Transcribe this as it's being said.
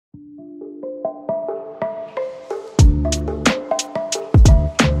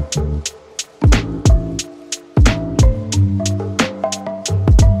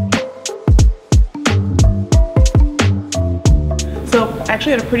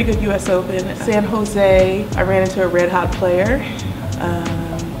pretty good US Open. San Jose, I ran into a red hot player,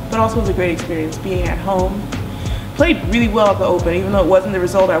 but also it was a great experience being at home. Played really well at the Open, even though it wasn't the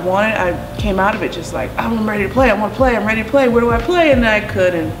result I wanted. I came out of it just like, I'm ready to play, I want to play, I'm ready to play, where do I play? And I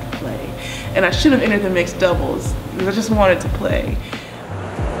couldn't play. And I should have entered the mixed doubles because I just wanted to play.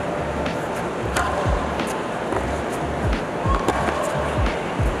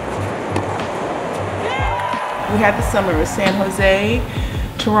 We had the summer with San Jose,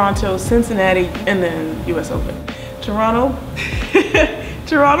 Toronto, Cincinnati, and then US Open. Toronto,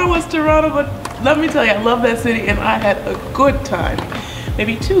 Toronto was Toronto, but let me tell you, I love that city and I had a good time.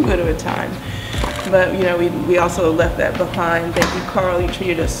 Maybe too good of a time. But you know, we also left that behind. Thank you, Carl, you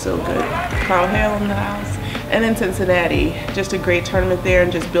treated us so good. Carl Hale in the house. And then Cincinnati, just a great tournament there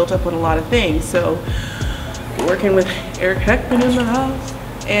and just built up on a lot of things. So working with Eric Heckman in the house.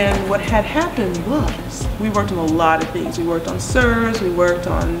 And what had happened was, we worked on a lot of things. We worked on serves, we worked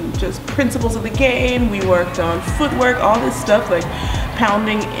on just principles of the game, we worked on footwork, all this stuff like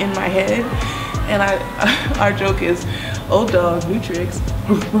pounding in my head. And our joke is, old dog, new tricks.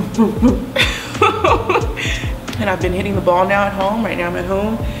 And I've been hitting the ball now at home. Right now I'm at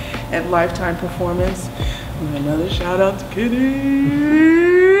home at Lifetime Performance. And another shout out to Kitty.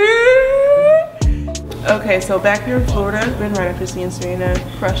 Okay, so back here in Florida, been right after seeing Serena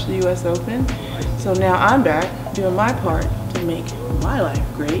crush the US Open. So now I'm back doing my part to make my life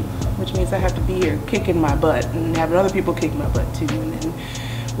great, which means I have to be here kicking my butt and having other people kick my butt too, and then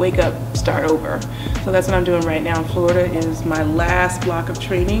wake up, start over. So that's what I'm doing right now in Florida, is my last block of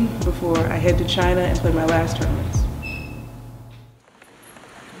training before I head to China and play my last tournaments.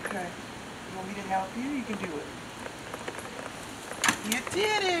 Okay, you want me to help you? You can do it. You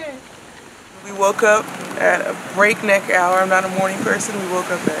did it! We woke up at a breakneck hour. I'm not a morning person. We woke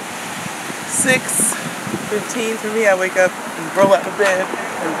up at 6:15 for me. I wake up and roll out of bed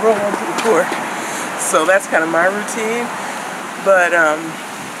and roll onto the court. So that's kind of my routine. But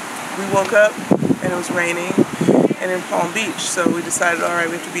we woke up and it was raining and in Palm Beach. So we decided, all right,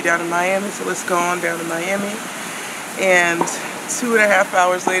 we have to be down in Miami. So let's go on down to Miami. And 2.5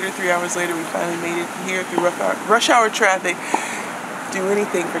 hours later, 3 hours later, we finally made it here through rush hour traffic. Do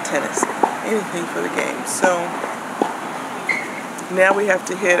anything for tennis. Anything for the game. So now we have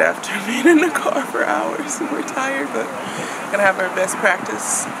to hit after being in the car for hours and we're tired, but we're gonna have our best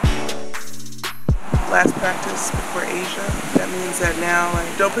practice. Last practice before Asia. That means that now I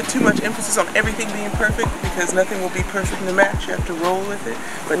don't put too much emphasis on everything being perfect because nothing will be perfect in the match. You have to roll with it,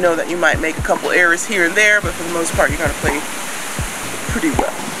 but know that you might make a couple errors here and there, but for the most part you're gonna play pretty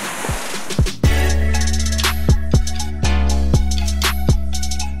well.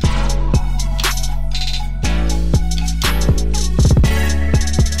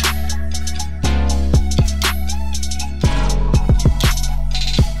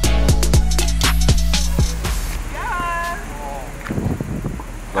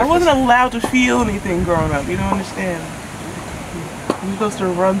 I wasn't allowed to feel anything growing up, you don't understand. You're supposed to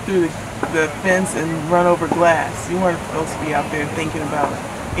run through the fence and run over glass. You weren't supposed to be out there thinking about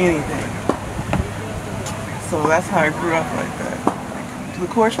anything. So that's how I grew up like that. To the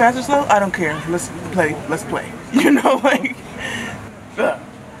course fast or slow? I don't care. Let's play. You know, like...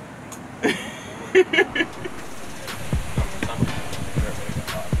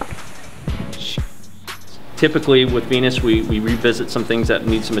 Typically with Venus, we revisit some things that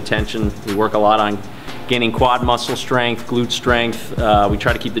need some attention. We work a lot on gaining quad muscle strength, glute strength. We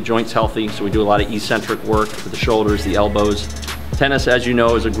try to keep the joints healthy, so we do a lot of eccentric work for the shoulders, the elbows. Tennis, as you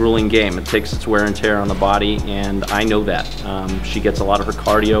know, is a grueling game. It takes its wear and tear on the body, and I know that. She gets a lot of her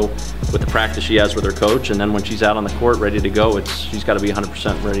cardio with the practice she has with her coach, and then when she's out on the court ready to go, she's got to be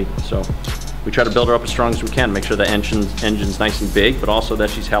 100% ready. So we try to build her up as strong as we can, make sure the engine's nice and big, but also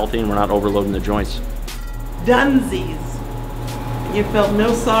that she's healthy and we're not overloading the joints. Dunsies. You felt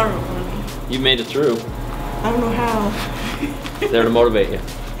no sorrow for me. You made it through. I don't know how. There to motivate you.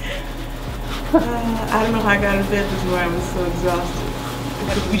 I don't know how I got in bed this morning. I was so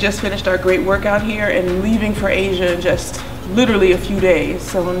exhausted. We just finished our great workout here and leaving for Asia in just literally a few days.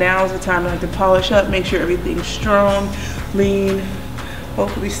 So now is the time I like to polish up, make sure everything's strong, lean,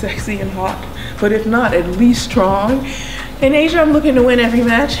 hopefully sexy and hot. But if not, at least strong. In Asia, I'm looking to win every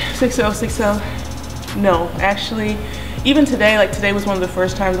match. 6-0, 6-0. No, actually, even today, like today was one of the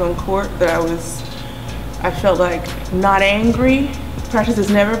first times on court that I felt like not angry. Practice is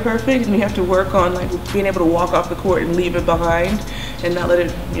never perfect and you have to work on like being able to walk off the court and leave it behind and not let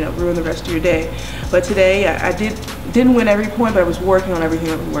it, you know, ruin the rest of your day. But today I didn't win every point, but I was working on everything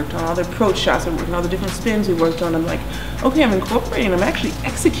that we worked on. All the approach shots we worked on, all the different spins we worked on. I'm like, okay, I'm incorporating, I'm actually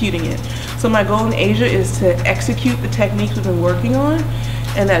executing it. So my goal in Asia is to execute the techniques we've been working on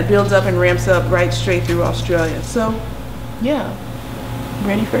and that builds up and ramps up right straight through Australia. So yeah,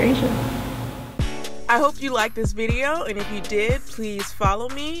 ready for Asia. I hope you liked this video, and if you did, please follow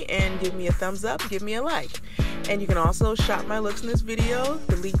me and give me a thumbs up, give me a like. And you can also shop my looks in this video.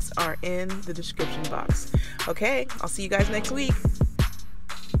 The links are in the description box. Okay, I'll see you guys next week.